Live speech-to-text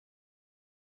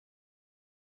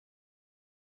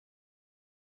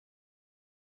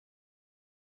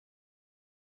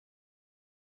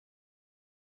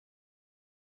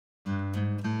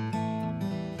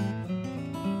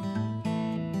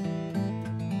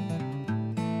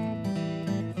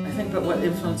anything but what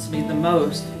influenced me the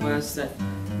most was that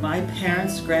my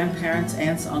parents, grandparents,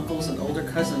 aunts, uncles, and older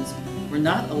cousins were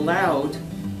not allowed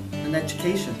an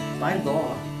education by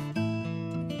law.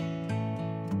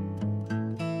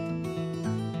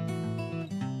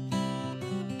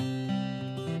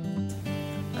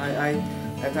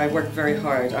 I worked very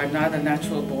hard. I'm not a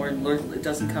natural born, it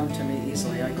doesn't come to me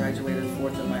easily. I graduated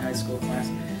fourth in my high school class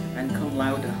and cum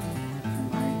laude from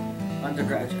my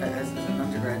undergraduate, as an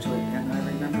undergraduate. And I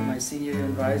remember my senior year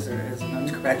advisor as an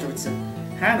undergraduate said,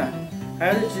 "Hannah,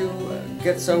 how did you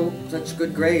get such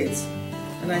good grades?"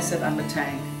 And I said, "I'm a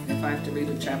tank. If I have to read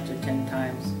a chapter 10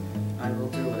 times, I will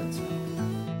do it."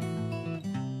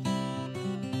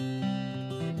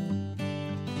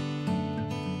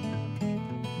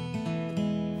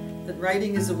 That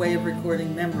writing is a way of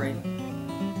recording memory.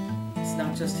 It's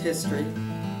not just history.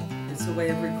 It's a way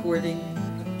of recording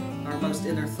our most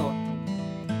inner thought.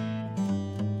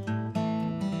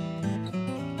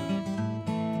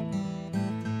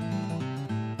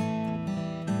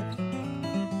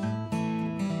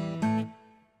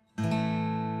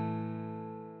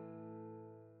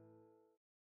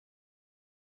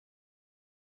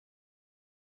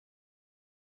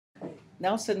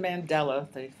 Nelson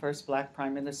Mandela, the first black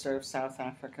prime minister of South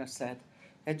Africa, said,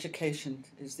 "Education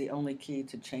is the only key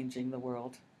to changing the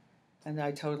world." And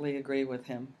I totally agree with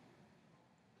him.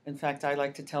 In fact, I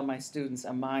like to tell my students,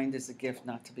 a mind is a gift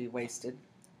not to be wasted.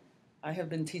 I have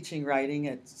been teaching writing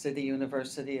at City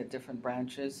University at different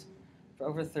branches for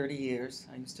over 30 years.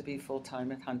 I used to be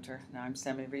full-time at Hunter. Now I'm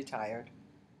semi-retired.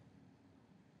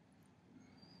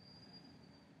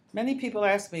 Many people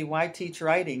ask me, why teach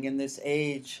writing in this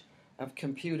age of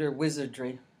computer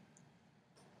wizardry?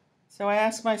 So I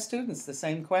ask my students the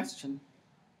same question.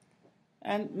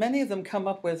 And many of them come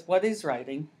up with, what is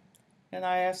writing? And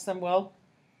I ask them, well,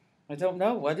 I don't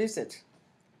know, what is it?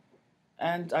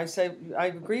 And I say, I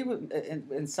agree with,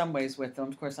 in some ways with them.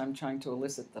 Of course, I'm trying to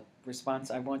elicit the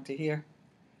response I want to hear.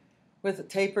 With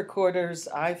tape recorders,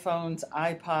 iPhones,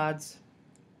 iPods,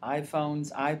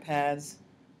 iPads,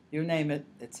 you name it,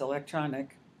 it's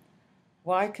electronic.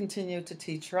 Why continue to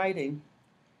teach writing?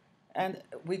 And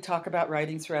we talk about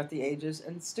writing throughout the ages,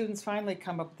 and students finally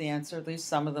come up with the answer, at least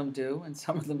some of them do, and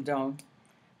some of them don't,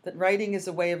 that writing is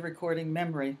a way of recording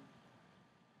memory.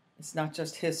 It's not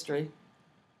just history.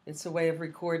 It's a way of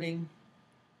recording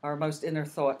our most inner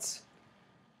thoughts.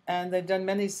 And they've done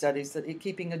many studies that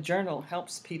keeping a journal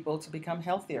helps people to become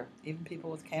healthier, even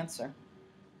people with cancer.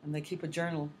 When they keep a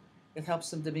journal, it helps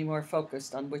them to be more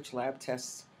focused on which lab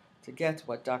tests to get,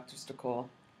 what doctors to call.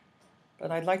 But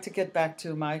I'd like to get back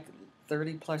to my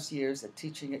 30-plus years at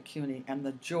teaching at CUNY and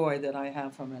the joy that I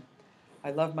have from it. I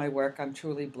love my work. I'm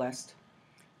truly blessed.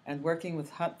 And working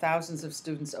with thousands of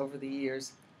students over the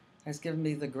years has given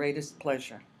me the greatest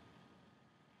pleasure.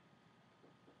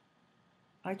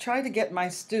 I try to get my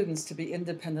students to be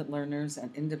independent learners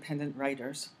and independent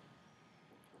writers.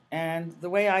 And the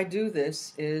way I do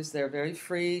this is they're very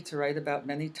free to write about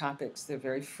many topics. They're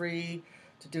very free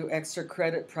to do extra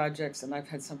credit projects, and I've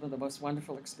had some of the most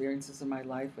wonderful experiences in my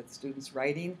life with students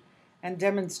writing and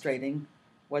demonstrating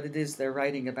what it is they're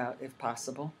writing about, if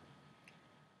possible.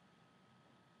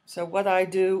 So what I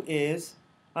do is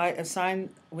I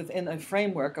assign within a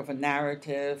framework of a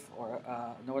narrative or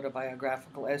an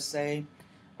autobiographical essay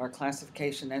or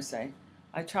classification essay,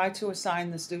 I try to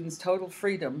assign the students total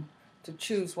freedom to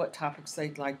choose what topics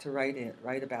they'd like to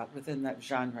write about within that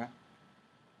genre.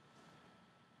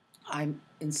 I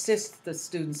insist the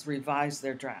students revise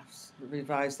their drafts,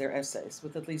 revise their essays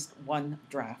with at least one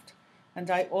draft. And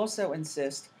I also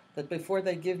insist that before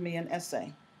they give me an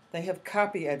essay, they have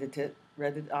copy edited,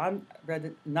 read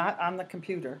it not on the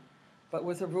computer, but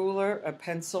with a ruler, a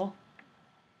pencil,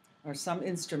 or some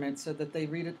instrument so that they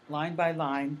read it line by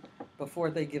line before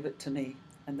they give it to me,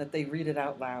 and that they read it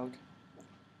out loud.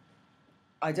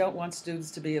 I don't want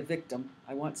students to be a victim.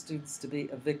 I want students to be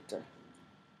a victor.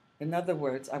 In other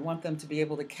words, I want them to be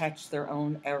able to catch their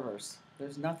own errors.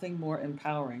 There's nothing more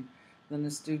empowering than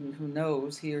a student who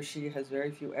knows he or she has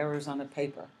very few errors on a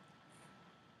paper,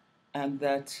 and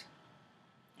that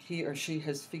he or she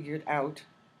has figured out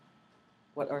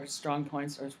what are strong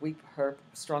points or her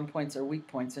strong points or weak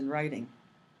points in writing.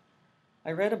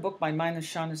 I read a book by Mina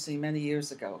Shaughnessy many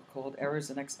years ago called Errors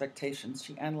and Expectations.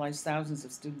 She analyzed thousands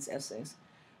of students' essays,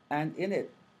 and in it,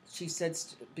 she said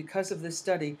because of this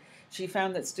study, she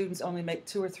found that students only make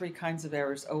 2 or 3 kinds of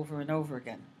errors over and over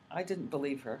again. I didn't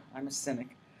believe her. I'm a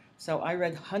cynic. So I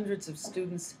read hundreds of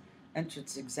students'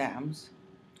 entrance exams,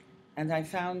 and I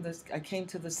came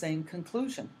to the same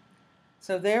conclusion.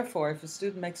 So therefore, if a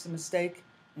student makes a mistake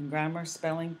in grammar,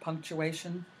 spelling,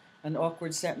 punctuation, an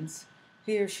awkward sentence,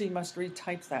 he or she must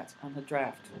retype that on the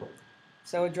draft.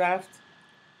 So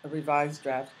a revised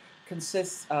draft,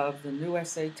 consists of the new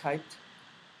essay typed,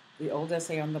 the old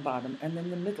essay on the bottom, and in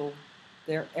the middle,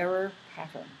 their error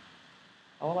pattern.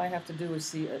 All I have to do is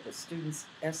see a student's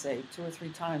essay 2 or 3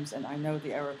 times and I know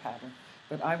the error pattern.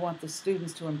 But I want the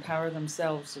students to empower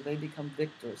themselves so they become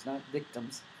victors, not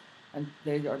victims, and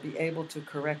they are be able to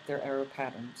correct their error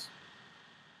patterns.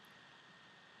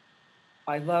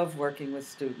 I love working with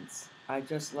students. I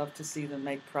just love to see them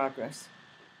make progress.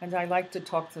 And I like to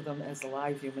talk to them as a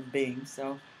live human being,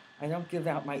 so I don't give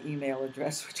out my email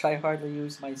address, which I hardly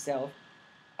use myself.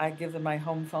 I give them my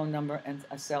home phone number and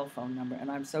a cell phone number,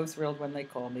 and I'm so thrilled when they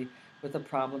call me with a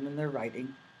problem in their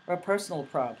writing or a personal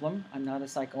problem. I'm not a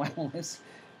psychoanalyst.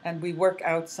 And we work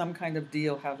out some kind of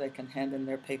deal how they can hand in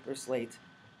their papers late.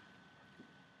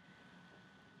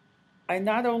 I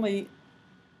not only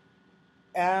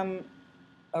am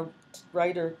a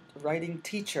writing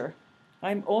teacher,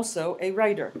 I'm also a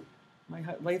writer. My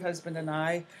late husband and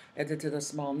I edited a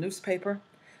small newspaper,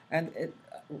 and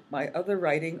my other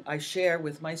writing I share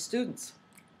with my students.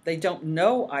 They don't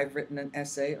know I've written an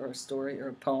essay or a story or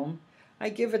a poem. I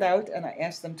give it out and I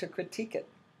ask them to critique it.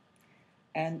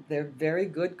 And they're very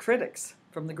good critics,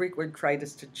 from the Greek word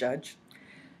kritis, to judge.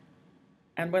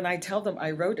 And when I tell them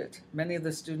I wrote it, many of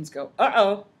the students go,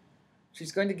 uh-oh,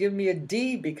 she's going to give me a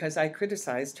D because I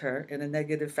criticized her in a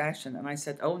negative fashion. And I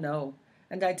said, oh no.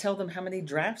 And I tell them how many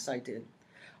drafts I did.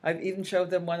 I've even showed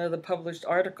them one of the published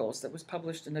articles that was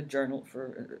published in a journal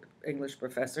for English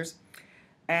professors.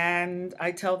 And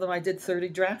I tell them I did 30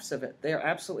 drafts of it. They're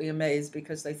absolutely amazed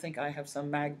because they think I have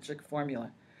some magic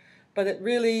formula. But it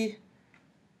really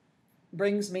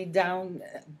brings me down,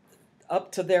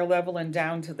 up to their level and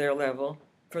down to their level,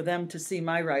 for them to see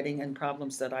my writing and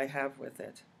problems that I have with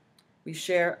it. We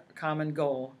share a common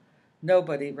goal.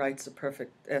 Nobody writes a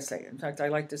perfect essay. In fact, I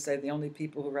like to say the only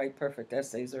people who write perfect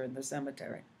essays are in the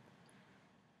cemetery.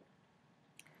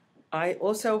 I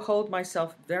also hold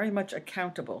myself very much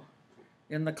accountable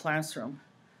in the classroom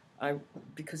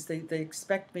because they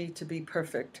expect me to be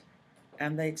perfect,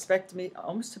 and they expect me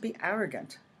almost to be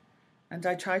arrogant. And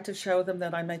I try to show them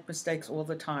that I make mistakes all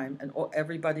the time, and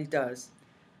everybody does.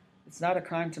 It's not a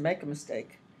crime to make a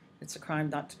mistake. It's a crime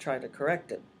not to try to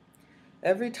correct it.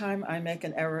 Every time I make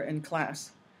an error in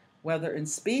class, whether in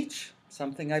speech,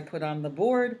 something I put on the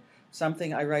board,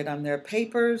 something I write on their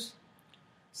papers,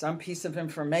 some piece of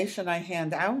information I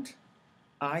hand out,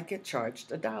 I get charged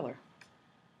 $1.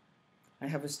 I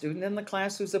have a student in the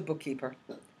class who's a bookkeeper.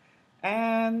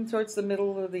 And towards the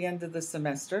middle or the end of the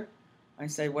semester, I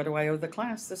say, what do I owe the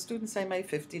class? The students say, maybe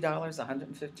 $50,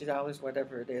 $150,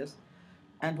 whatever it is.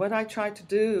 And what I try to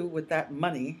do with that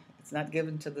money, it's not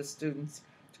given to the students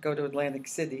to go to Atlantic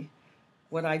City.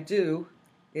 What I do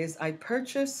is I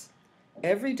purchase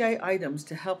everyday items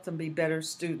to help them be better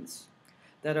students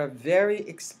that are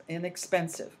very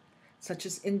inexpensive, such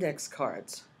as index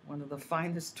cards, one of the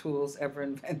finest tools ever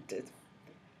invented,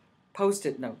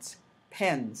 Post-it notes,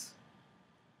 pens,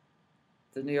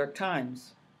 the New York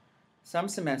Times. Some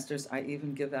semesters, I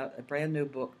even give out a brand new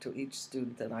book to each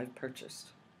student that I've purchased.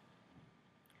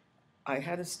 I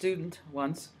had a student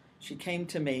once, she came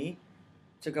to me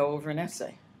to go over an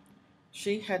essay.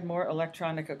 She had more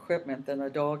electronic equipment than a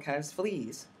dog has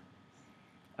fleas.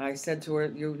 I said to her,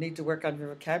 you need to work on your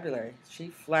vocabulary. She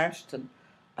flashed an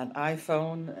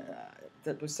iPhone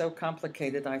that was so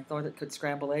complicated I thought it could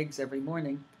scramble eggs every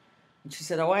morning. And she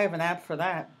said, oh, I have an app for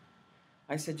that.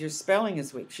 I said, your spelling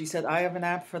is weak. She said, I have an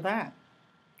app for that.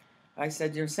 I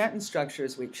said, your sentence structure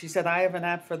is weak. She said, I have an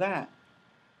app for that.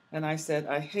 And I said,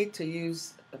 I hate to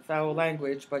use a foul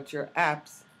language, but your app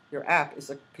is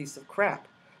a piece of crap.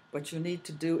 What you need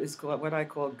to do is what I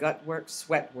call gut work,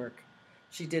 sweat work.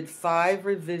 She did 5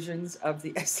 revisions of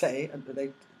the essay, and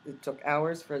it took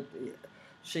hours for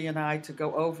she and I to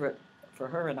go over it, for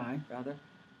her and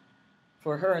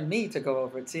me to go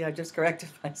over it. See, I just corrected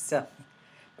myself.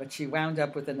 But she wound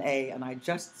up with an A, and I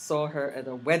just saw her at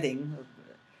a wedding,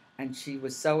 and she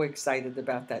was so excited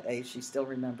about that A. She still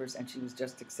remembers, and she was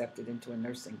just accepted into a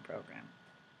nursing program.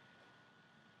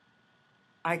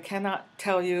 I cannot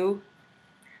tell you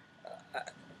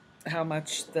how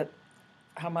much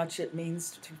it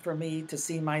means for me to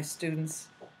see my students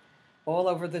all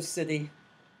over the city.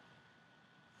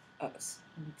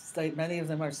 Many of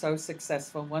them are so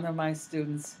successful. One of my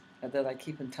students that I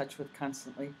keep in touch with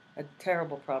constantly had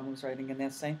terrible problems writing an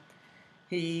essay.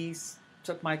 He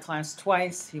took my class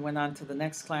twice. He went on to the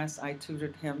next class. I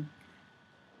tutored him,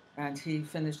 and he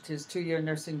finished his 2-year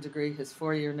nursing degree, his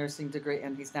 4-year nursing degree,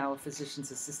 and he's now a physician's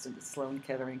assistant at Sloan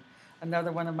Kettering.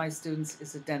 Another one of my students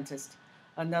is a dentist.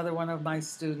 Another one of my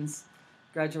students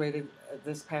graduated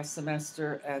this past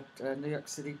semester at New York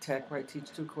City Tech, where I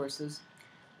teach 2 courses.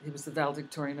 He was the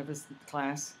valedictorian of his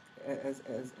class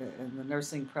in the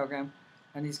nursing program,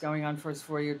 and he's going on for his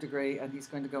 4-year degree, and he's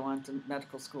going to go on to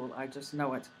medical school. I just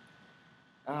know it.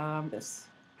 This.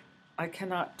 I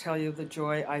cannot tell you the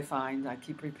joy I find. I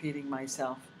keep repeating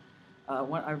myself.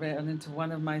 I ran into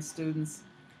one of my students,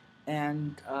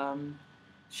 and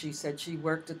she said she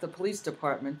worked at the police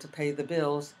department to pay the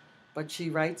bills, but she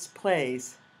writes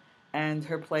plays, and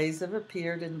her plays have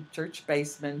appeared in church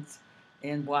basements,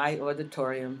 in Y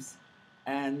auditoriums,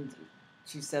 and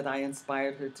she said I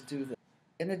inspired her to do this.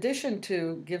 In addition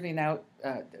to giving out,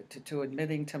 to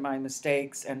admitting to my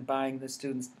mistakes and buying the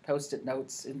students Post-it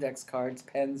notes, index cards,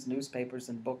 pens, newspapers,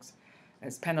 and books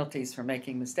as penalties for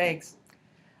making mistakes,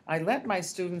 I let my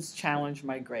students challenge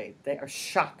my grade. They are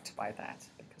shocked by that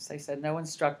because they said no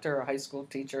instructor or high school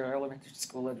teacher or elementary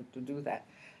schooler to do that.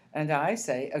 And I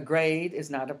say a grade is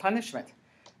not a punishment.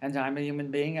 And I'm a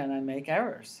human being and I make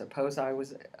errors. Suppose I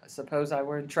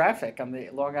were in traffic on the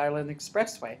Long Island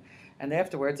Expressway, and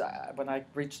afterwards, when I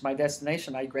reached my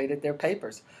destination, I graded their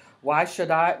papers. Why should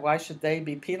they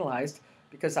be penalized?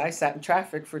 Because I sat in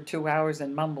traffic for 2 hours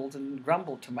and mumbled and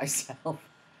grumbled to myself.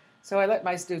 So I let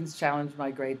my students challenge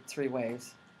my grade 3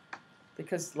 ways,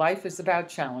 because life is about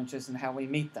challenges and how we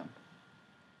meet them.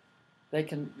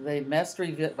 They must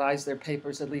revise their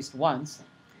papers at least once,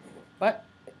 but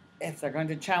if they're going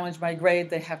to challenge my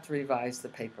grade, they have to revise the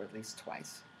paper at least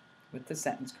twice, with the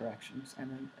sentence corrections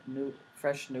and a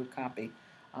fresh new copy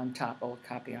on top, old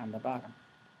copy on the bottom.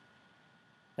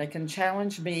 They can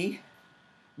challenge me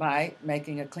by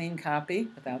making a clean copy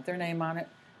without their name on it.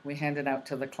 We hand it out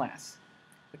to the class.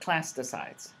 The class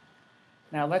decides.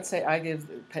 Now, let's say I gave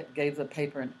the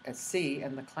paper a C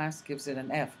and the class gives it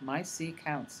an F. My C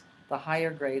counts. The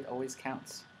higher grade always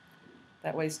counts.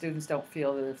 That way students don't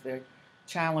feel that if they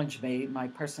challenge me, my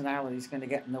personality is going to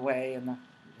get in the way and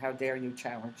how dare you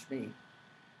challenge me.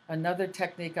 Another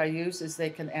technique I use is they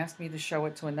can ask me to show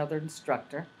it to another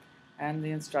instructor, and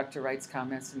the instructor writes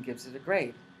comments and gives it a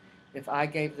grade. If I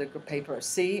gave the paper a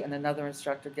C and another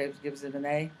instructor gives it an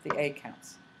A, the A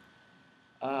counts.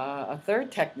 A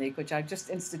third technique, which I just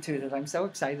instituted, I'm so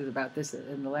excited about this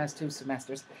in the last 2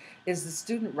 semesters, is the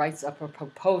student writes up a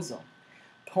proposal,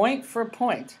 point for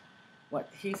point, what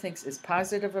he thinks is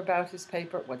positive about his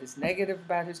paper, what is negative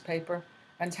about his paper,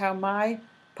 and how my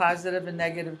positive and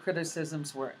negative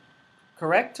criticisms were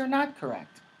correct or not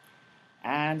correct.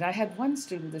 And I had one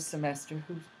student this semester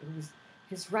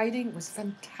his writing was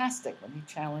fantastic when he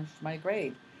challenged my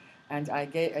grade. And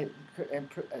I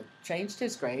changed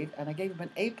his grade, and I gave him an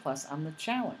A+ on the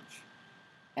challenge.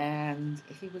 And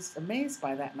he was amazed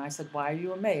by that. And I said, why are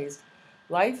you amazed?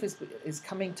 Life is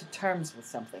coming to terms with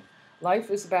something.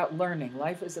 Life is about learning.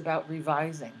 Life is about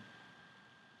revising.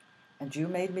 And you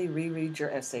made me reread your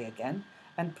essay again.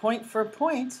 And point for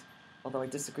point, although I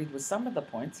disagreed with some of the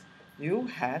points, you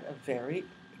had a very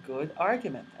good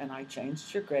argument. And I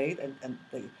changed your grade, and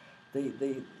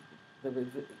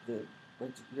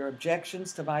your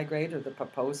objections to my grade or the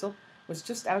proposal was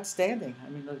just outstanding. I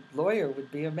mean, the lawyer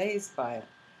would be amazed by it.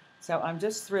 So I'm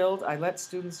just thrilled I let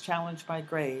students challenge my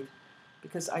grade,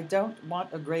 because I don't want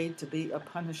a grade to be a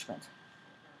punishment.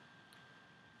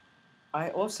 I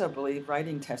also believe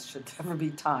writing tests should never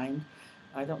be timed.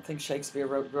 I don't think Shakespeare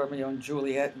wrote Romeo and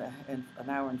Juliet in an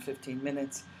hour and 15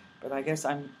 minutes, but I guess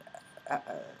I'm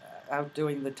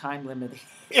outdoing the time limit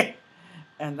here.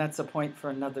 And that's a point for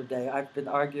another day. I've been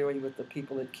arguing with the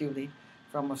people at CUNY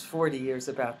for almost 40 years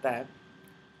about that,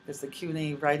 because the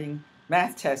CUNY writing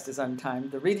math test is untimed,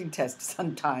 the reading test is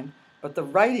untimed, but the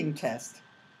writing test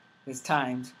is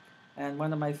timed. And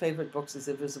one of my favorite books is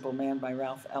Invisible Man by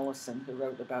Ralph Ellison, who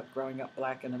wrote about growing up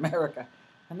black in America.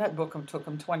 And that book took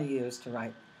him 20 years to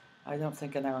write. I don't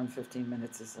think an hour and 15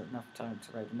 minutes is enough time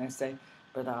to write an essay,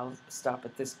 but I'll stop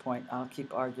at this point. I'll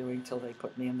keep arguing till they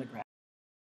put me in the ground.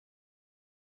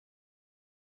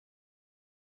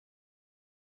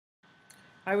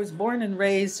 I was born and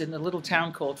raised in a little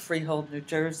town called Freehold, New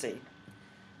Jersey.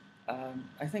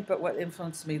 I think what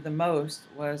influenced me the most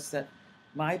was that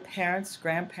my parents,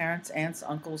 grandparents, aunts,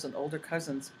 uncles, and older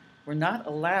cousins were not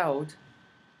allowed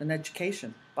an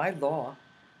education by law.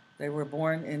 They were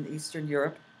born in Eastern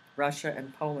Europe, Russia,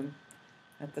 and Poland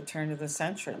at the turn of the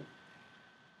century,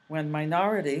 when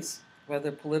minorities,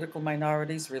 whether political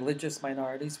minorities, religious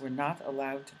minorities, were not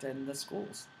allowed to attend the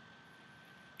schools.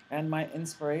 And my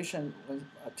inspiration was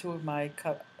 2 of my,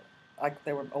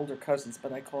 they were older cousins,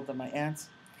 but I called them my aunts,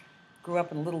 grew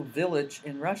up in a little village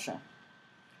in Russia,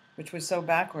 which was so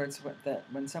backwards that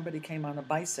when somebody came on a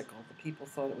bicycle, the people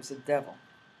thought it was a devil.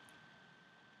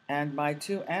 And my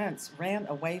two aunts ran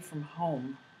away from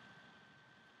home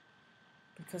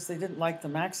because they didn't like the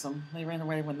maxim. They ran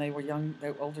away when they were young,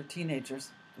 they were older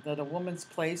teenagers, that a woman's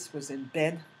place was in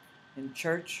bed, in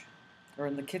church, or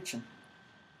in the kitchen.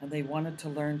 And they wanted to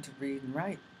learn to read and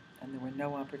write, and there were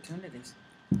no opportunities.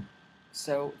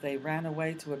 So they ran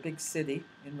away to a big city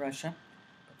in Russia,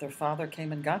 but their father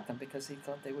came and got them because he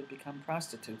thought they would become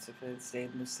prostitutes if they had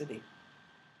stayed in the city.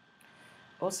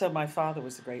 Also, my father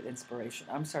was a great inspiration.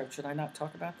 I'm sorry, should I not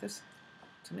talk about this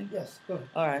to me? Yes, go ahead.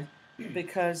 All right,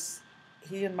 because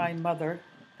he and my mother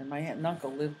and my aunt and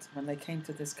uncle lived, when they came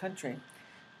to this country,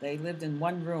 they lived in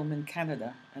one room in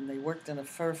Canada, and they worked in a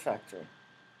fur factory.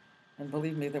 And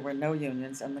believe me, there were no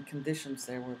unions, and the conditions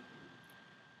there were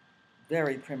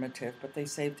very primitive, but they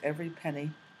saved every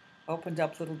penny, opened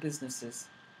up little businesses,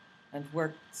 and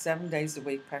worked 7 days a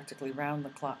week, practically round the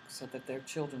clock, so that their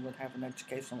children would have an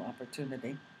educational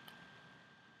opportunity.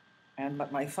 But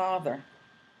my father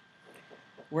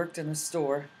worked in a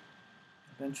store,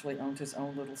 eventually owned his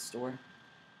own little store,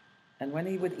 and when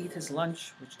he would eat his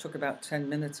lunch, which took about 10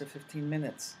 minutes or 15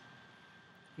 minutes,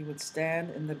 he would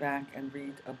stand in the back and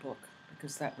read a book,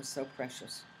 because that was so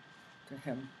precious to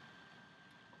him.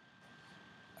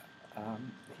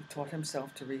 He taught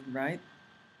himself to read and write,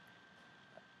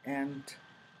 and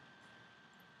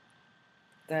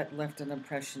that left an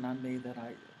impression on me that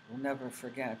I will never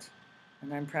forget.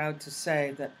 And I'm proud to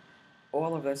say that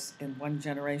all of us in one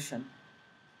generation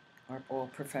are all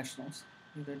professionals,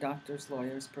 either doctors,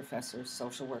 lawyers, professors,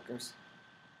 social workers.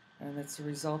 And it's a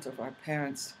result of our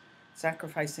parents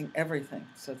sacrificing everything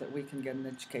so that we can get an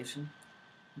education.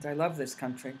 And I love this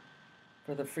country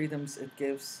for the freedoms it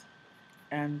gives,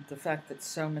 and the fact that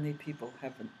so many people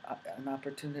have an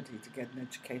opportunity to get an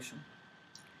education,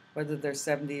 whether they're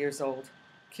 70 years old.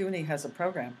 CUNY has a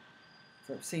program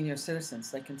for senior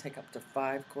citizens. They can take up to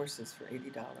 5 courses for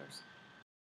 $80.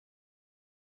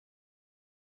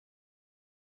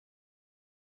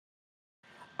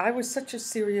 I was such a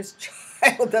serious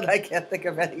child that I can't think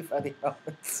of any funny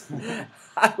moments.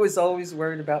 I was always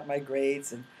worried about my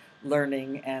grades and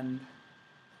learning, and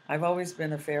I've always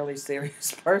been a fairly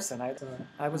serious person.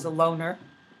 I was a loner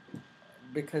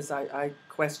because I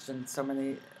questioned so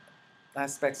many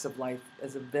aspects of life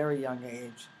as a very young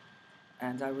age,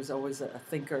 and I was always a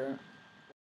thinker.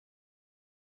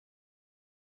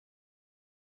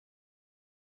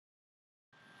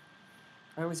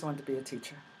 I always wanted to be a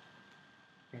teacher.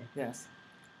 Okay. Yes.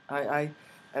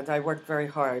 And I worked very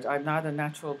hard. I'm not a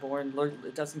natural born,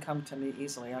 it doesn't come to me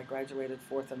easily. I graduated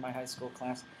 4th in my high school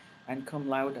class and cum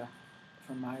laude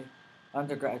from my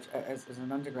undergrad as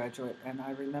an undergraduate. And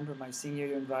I remember my senior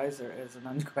year advisor as an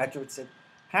undergraduate said,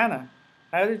 "Hannah,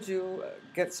 how did you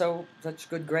get such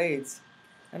good grades?"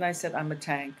 And I said, "I'm a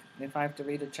tank. If I have to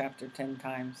read a chapter 10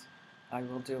 times, I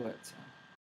will do it." So.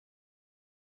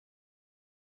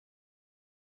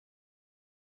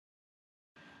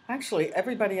 Actually,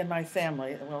 everybody in my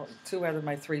family, well, 2 out of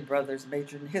my 3 brothers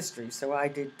majored in history, so I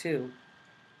did too.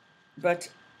 But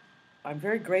I'm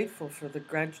very grateful for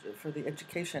the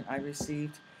education I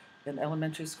received in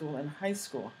elementary school and high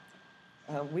school.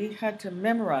 We had to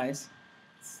memorize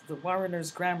the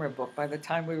Warrener's grammar book by the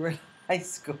time we were in high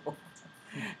school.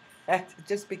 It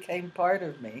just became part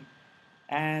of me.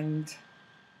 And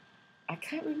I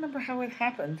can't remember how it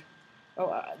happened,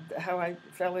 how I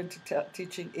fell into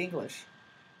teaching English.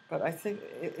 But I think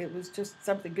it was just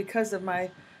something, because of my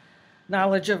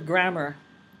knowledge of grammar.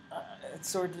 It's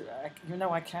sort of,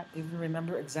 I can't even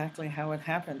remember exactly how it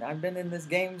happened. I've been in this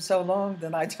game so long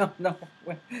that I don't know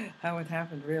how it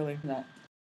happened, really.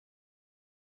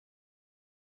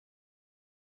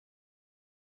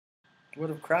 Would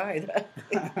have cried.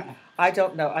 I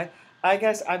don't know. I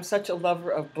guess I'm such a lover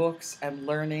of books and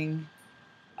learning.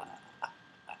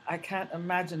 I can't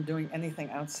imagine doing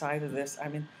anything outside of this. I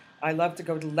mean, I love to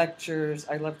go to lectures.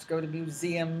 I love to go to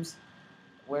museums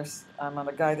where I'm on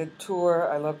a guided tour.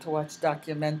 I love to watch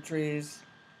documentaries.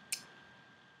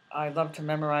 I love to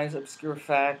memorize obscure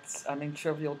facts. I mean,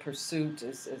 Trivial Pursuit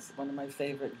is one of my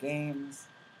favorite games.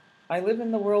 I live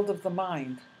in the world of the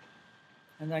mind,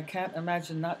 and I can't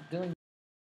imagine not doing.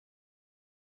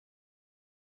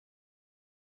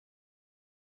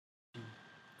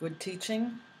 Good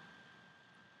teaching,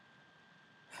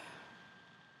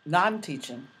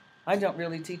 non-teaching. I don't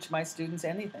really teach my students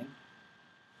anything.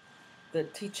 The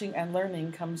teaching and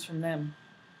learning comes from them.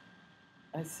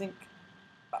 I think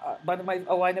one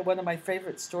of my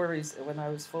favorite stories when I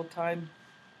was full-time,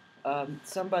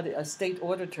 a state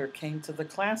auditor came to the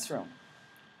classroom,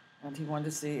 and he wanted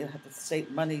to see the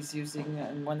state money's using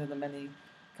in one of the many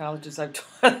colleges I've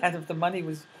taught at, if the money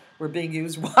was were being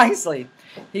used wisely.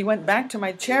 He went back to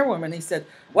my chairwoman. He said,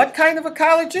 "What kind of a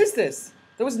college is this?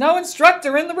 There was no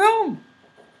instructor in the room."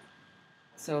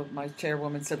 So my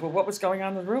chairwoman said, "Well, what was going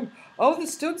on in the room?" "Oh, the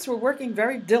students were working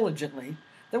very diligently.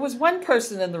 There was one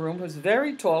person in the room who was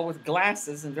very tall with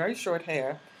glasses and very short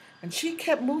hair, and she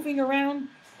kept moving around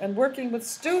and working with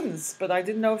students, but I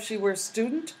didn't know if she were a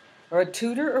student or a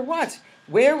tutor or what.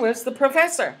 Where was the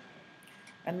professor?"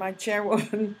 And my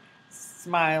chairwoman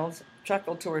smiled,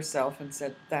 chuckled to herself, and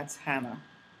said, "That's Hannah."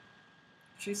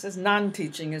 She says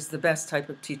non-teaching is the best type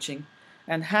of teaching,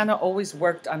 and Hannah always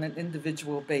worked on an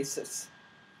individual basis.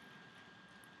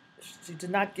 She did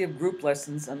not give group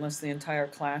lessons unless the entire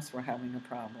class were having a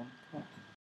problem.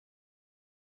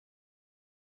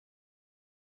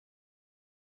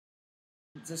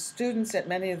 The students at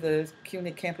many of the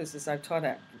CUNY campuses I've taught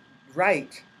at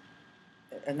write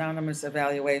anonymous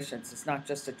evaluations. It's not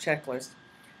just a checklist.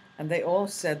 And they all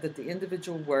said that the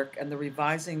individual work and the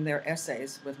revising their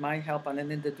essays with my help on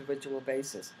an individual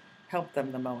basis helped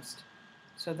them the most.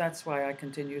 So that's why I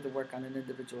continue to work on an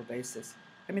individual basis.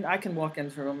 I mean, I can walk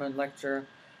into a room and lecture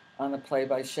on a play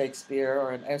by Shakespeare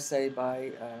or an essay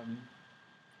by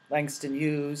Langston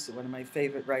Hughes, one of my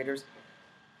favorite writers,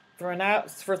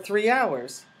 for 3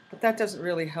 hours. But that doesn't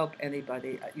really help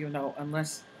anybody,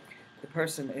 unless the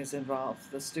person is involved,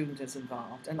 the student is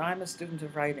involved. And I'm a student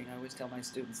of writing. I always tell my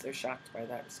students, they're shocked by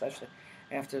that, especially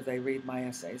after they read my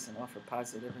essays and offer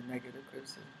positive and negative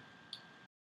criticism.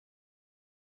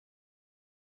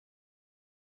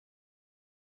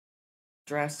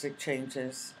 Drastic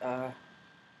changes.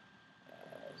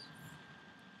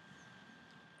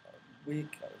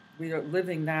 We are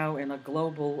living now in a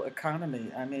global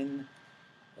economy. I mean,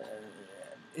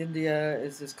 India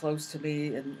is as close to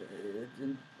me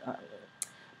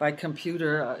by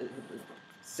computer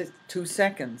 2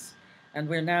 seconds, and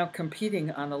we're now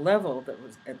competing on a level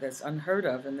that's unheard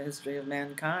of in the history of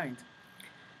mankind.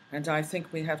 And I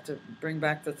think we have to bring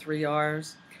back the 3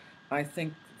 R's. I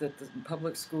think that the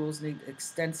public schools need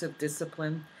extensive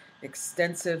discipline,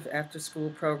 extensive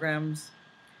after-school programs,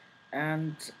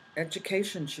 and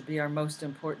education should be our most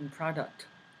important product.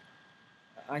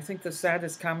 I think the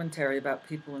saddest commentary about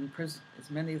people in prison is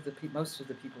most of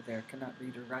the people there cannot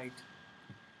read or write.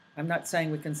 I'm not saying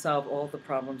we can solve all the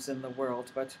problems in the world,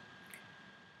 but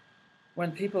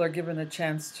when people are given a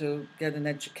chance to get an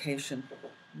education,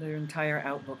 their entire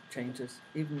outlook changes,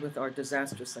 even with our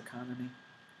disastrous economy.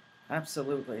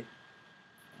 Absolutely.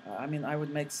 I mean, I would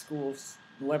make schools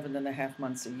 11 and a half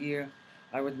months a year.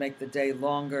 I would make the day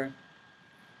longer.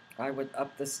 I would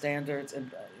up the standards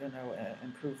and,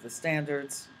 improve the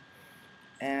standards.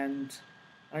 And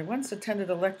I once attended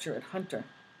a lecture at Hunter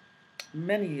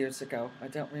many years ago. I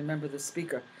don't remember the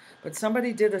speaker, but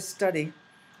somebody did a study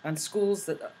on schools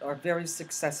that are very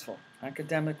successful,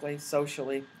 academically,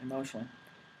 socially, emotionally,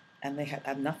 and they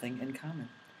had nothing in common.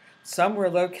 Some were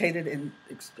located in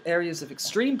areas of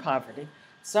extreme poverty.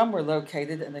 Some were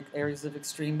located in areas of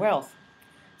extreme wealth.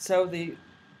 So the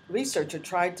researcher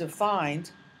tried to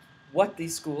find what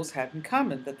these schools had in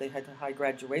common, that they had high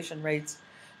graduation rates,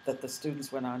 that the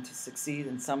students went on to succeed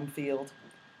in some field.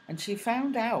 And she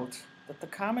found out that the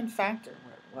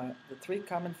three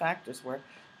common factors were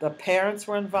the parents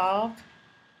were involved,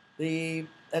 the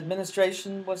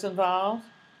administration was involved,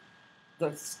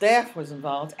 the staff was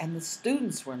involved, and the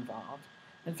students were involved.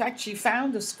 In fact, she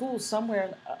found a school somewhere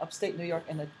in upstate New York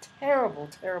in a terrible,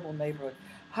 terrible neighborhood,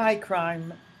 high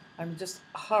crime, just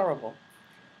horrible.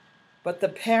 But the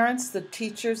parents, the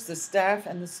teachers, the staff,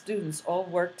 and the students all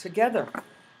worked together.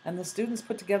 And the students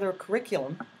put together a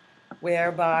curriculum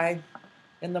whereby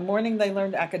in the morning they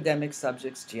learned academic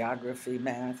subjects, geography,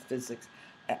 math, physics,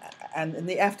 and in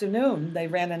the afternoon they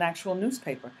ran an actual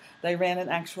newspaper. They ran an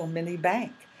actual mini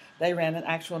bank. They ran an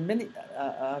actual mini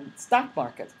stock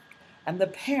market. And the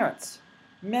parents,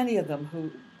 many of them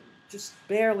who just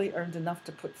barely earned enough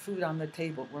to put food on the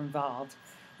table, were involved.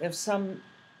 If some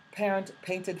parent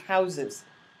painted houses,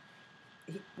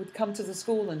 he would come to the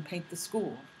school and paint the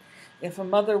school. If a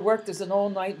mother worked as an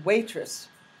all-night waitress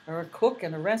or a cook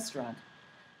in a restaurant,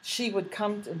 she would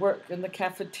come to work in the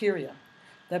cafeteria.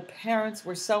 The parents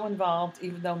were so involved,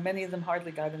 even though many of them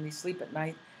hardly got any sleep at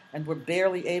night and were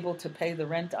barely able to pay the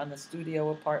rent on a studio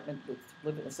apartment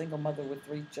living a single mother with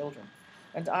 3 children.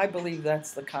 And I believe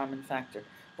that's the common factor.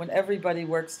 When everybody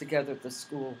works together, the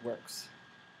school works.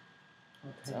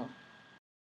 Okay. So.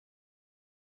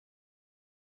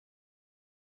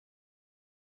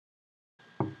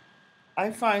 I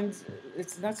find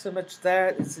it's not so much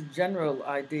that, it's a general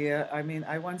idea. I mean,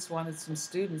 I once wanted some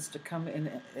students to come in,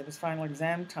 it was final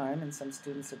exam time, and some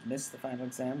students had missed the final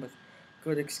exam with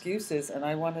good excuses, and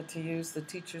I wanted to use the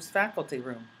teacher's faculty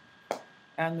room.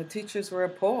 And the teachers were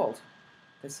appalled.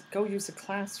 They said, go use a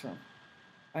classroom.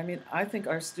 I mean, I think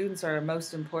our students are our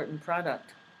most important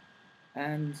product.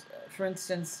 And for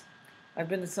instance, I've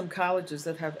been to some colleges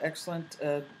that have excellent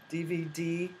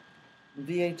DVD,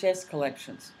 VHS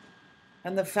collections.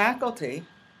 And the faculty,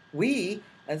 we,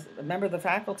 as a member of the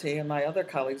faculty and my other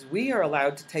colleagues, we are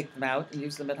allowed to take them out and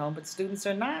use them at home, but students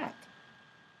are not.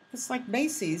 It's like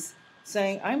Macy's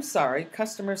saying, I'm sorry,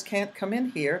 customers can't come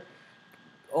in here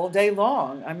all day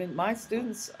long. I mean, my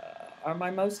students are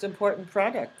my most important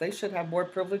product. They should have more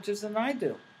privileges than I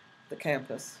do, the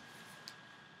campus.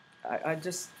 I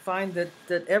just find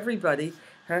that everybody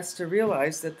has to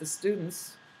realize that the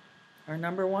students are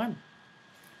number one.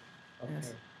 Okay.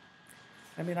 Yes.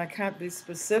 I mean, I can't be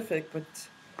specific, but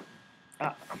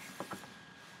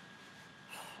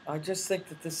I just think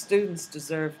that the students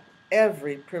deserve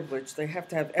every privilege. They have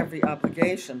to have every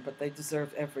obligation, but they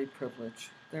deserve every privilege.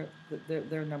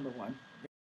 They're number one.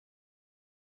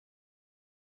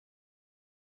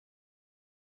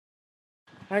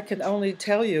 I can only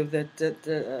tell you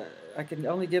that I can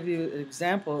only give you an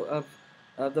example of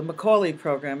the Macaulay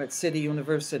program at City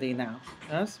University now,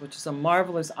 yes, which is a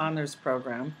marvelous honors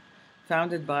program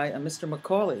founded by a Mr.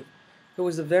 Macaulay, who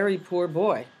was a very poor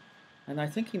boy. And I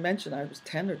think he mentioned I was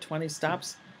 10 or 20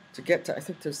 stops to get to, I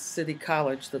think, to City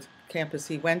College, the campus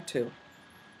he went to.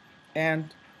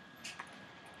 And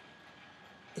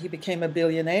he became a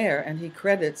billionaire, and he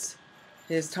credits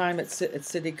his time at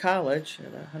City College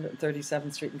at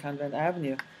 137th Street and Convent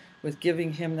Avenue with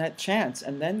giving him that chance.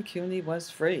 And then CUNY was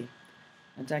free.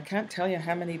 And I can't tell you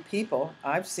how many people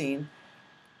I've seen,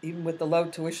 even with the low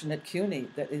tuition at CUNY,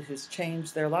 that it has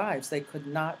changed their lives. They could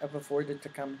not have afforded to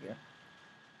come here.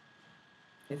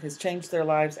 It has changed their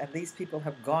lives, and these people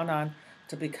have gone on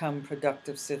to become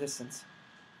productive citizens.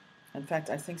 In fact,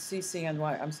 I think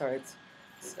CCNY, I'm sorry,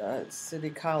 it's City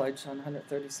College on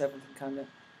 137th and Convent,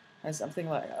 has something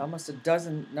like almost a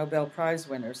dozen Nobel Prize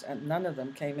winners, and none of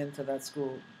them came into that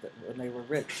school when they were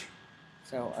rich.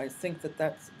 So I think that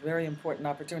that's a very important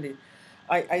opportunity.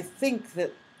 I think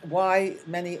that why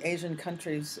many Asian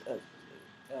countries,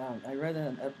 I read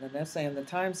an essay in the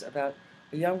Times about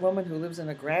a young woman who lives in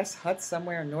a grass hut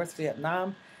somewhere in North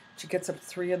Vietnam. She gets up at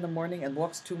 3 in the morning and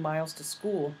walks 2 miles to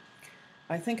school.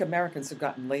 I think Americans have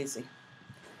gotten lazy.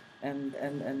 And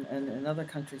in other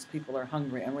countries, people are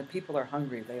hungry. And when people are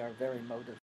hungry, they are very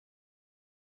motivated.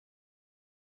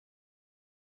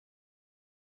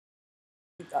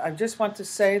 I just want to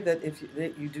say that if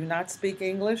you do not speak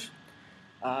English,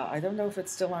 I don't know if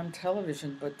it's still on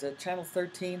television, but Channel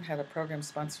 13 had a program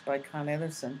sponsored by Con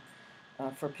Edison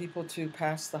for people to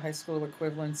pass the high school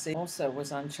equivalency. Also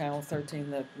was on Channel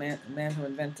 13 the man who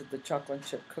invented the chocolate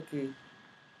chip cookie,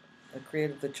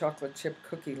 created the chocolate chip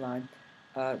cookie line.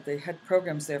 They had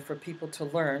programs there for people to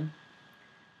learn.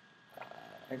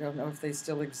 I don't know if they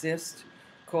still exist.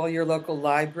 Call your local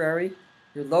library.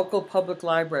 Your local public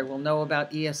library will know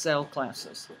about ESL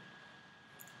classes.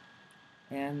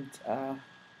 And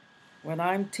when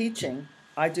I'm teaching,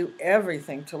 I do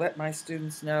everything to let my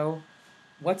students know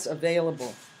what's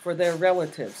available for their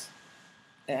relatives.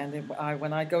 And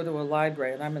when I go to a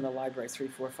library, and I'm in the library 3,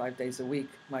 4, 5 days a week,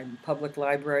 my public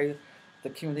library, the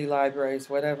CUNY libraries,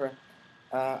 whatever,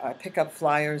 I pick up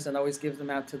flyers and always give them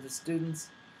out to the students.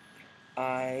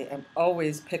 I am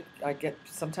always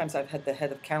sometimes I've had the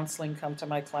head of counseling come to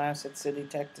my class at City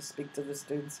Tech to speak to the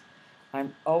students.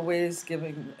 I'm always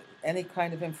giving any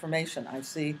kind of information I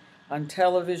see on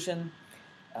television,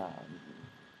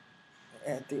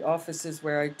 at the offices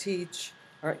where I teach,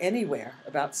 or anywhere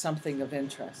about something of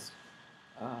interest.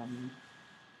 To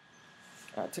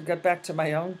get back to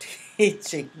my own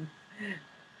teaching,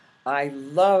 I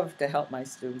love to help my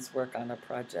students work on a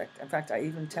project. In fact, I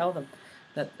even tell them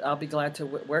that I'll be glad to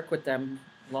work with them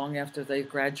long after they've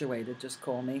graduated. Just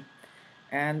call me.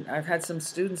 And I've had some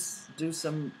students do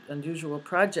some unusual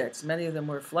projects. Many of them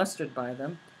were flustered by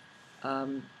them.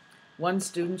 One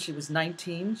student, she was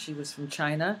 19, she was from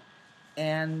China,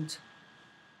 and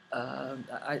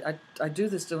I do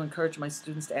this to encourage my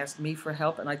students to ask me for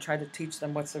help, and I try to teach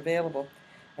them what's available.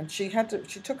 And she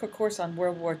took a course on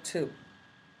World War II,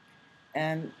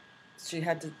 and she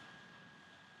had to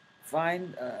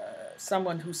find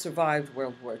someone who survived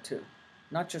World War II,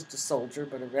 not just a soldier,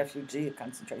 but a refugee, a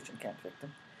concentration camp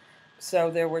victim.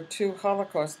 So there were 2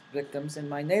 Holocaust victims in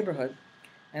my neighborhood,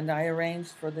 and I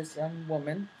arranged for this young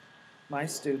woman, my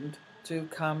student, to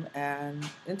come and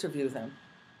interview them.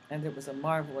 And it was a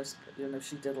marvelous,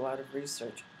 she did a lot of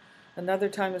research. Another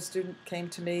time a student came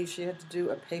to me, she had to do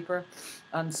a paper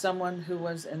on someone who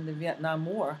was in the Vietnam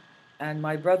War, And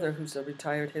my brother, who's a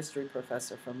retired history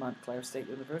professor from Montclair State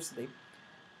University,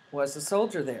 was a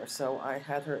soldier there. So I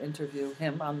had her interview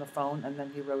him on the phone, and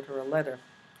then he wrote her a letter.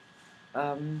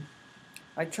 I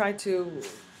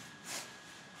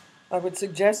would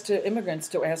suggest to immigrants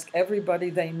to ask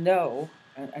everybody they know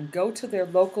and go to their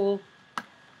local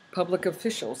public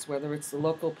officials, whether it's the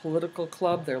local political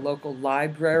club, their local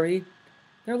library,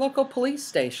 their local police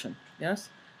station, yes?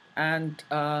 And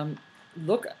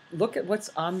look at what's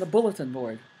on the bulletin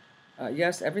board.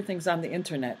 Yes, everything's on the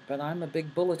internet, but I'm a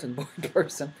big bulletin board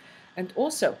person. And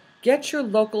also, get your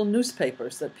local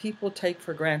newspapers that people take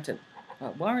for granted.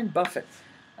 Warren Buffett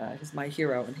is my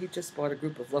hero, and he just bought a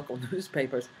group of local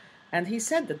newspapers. And he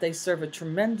said that they serve a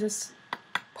tremendous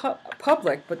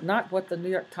public, but not what the New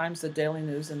York Times, the Daily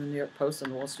News, and the New York Post,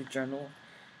 and the Wall Street Journal,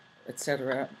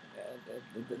 etc.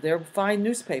 They're fine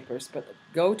newspapers, but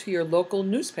go to your local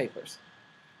newspapers.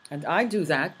 And I do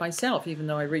that myself, even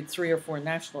though I read 3 or 4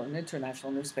 national and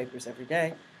international newspapers every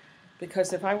day.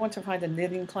 Because if I want to find a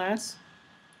knitting class,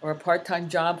 or a part-time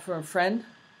job for a friend,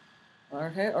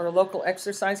 or a local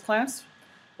exercise class,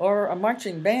 or a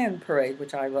marching band parade,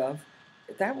 which I love,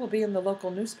 that will be in the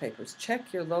local newspapers.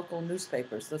 Check your local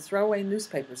newspapers, the throwaway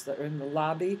newspapers that are in the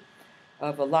lobby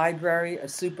of a library, a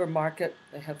supermarket.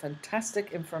 They have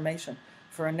fantastic information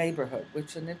for a neighborhood,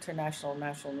 which an international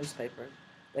national newspaper,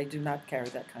 they do not carry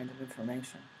that kind of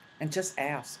information. And just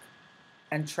ask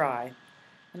and try.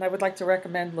 And I would like to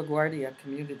recommend LaGuardia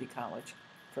Community College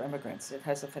for immigrants. It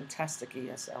has a fantastic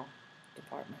ESL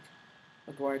department,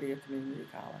 LaGuardia Community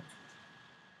College.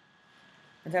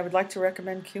 And I would like to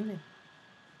recommend CUNY.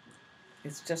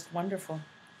 It's just wonderful.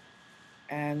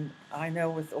 And I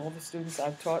know with all the students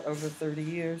I've taught over 30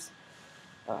 years,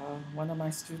 one of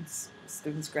my students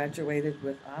graduated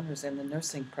with honors in the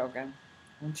nursing program.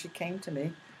 When she came to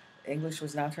me, English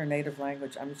was not her native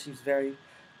language. I mean, she was very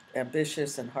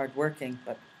ambitious and hardworking,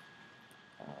 but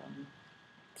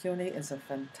CUNY is a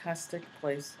fantastic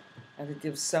place, and it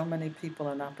gives so many people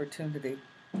an opportunity.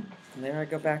 And there I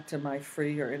go back to my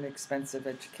free or inexpensive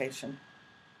education.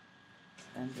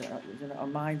 And a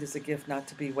mind is a gift not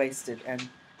to be wasted. And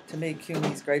to me,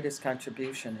 CUNY's greatest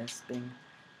contribution is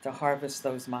to harvest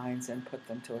those minds and put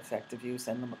them to effective use.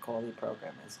 And the Macaulay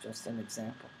program is just an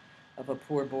example of a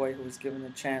poor boy who was given a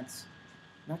chance,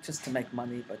 not just to make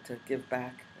money, but to give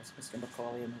back, as Mr.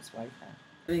 Macaulay and his wife had.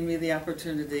 Giving me the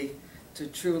opportunity to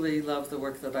truly love the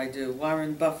work that I do.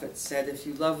 Warren Buffett said, if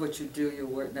you love what you do,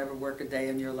 you'll never work a day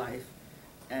in your life.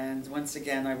 And once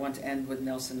again, I want to end with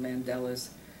Nelson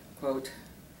Mandela's quote,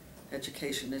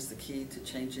 education is the key to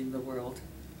changing the world.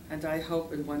 And I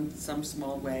hope in some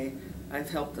small way I've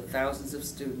helped the thousands of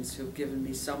students who've given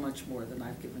me so much more than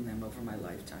I've given them over my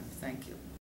lifetime. Thank you.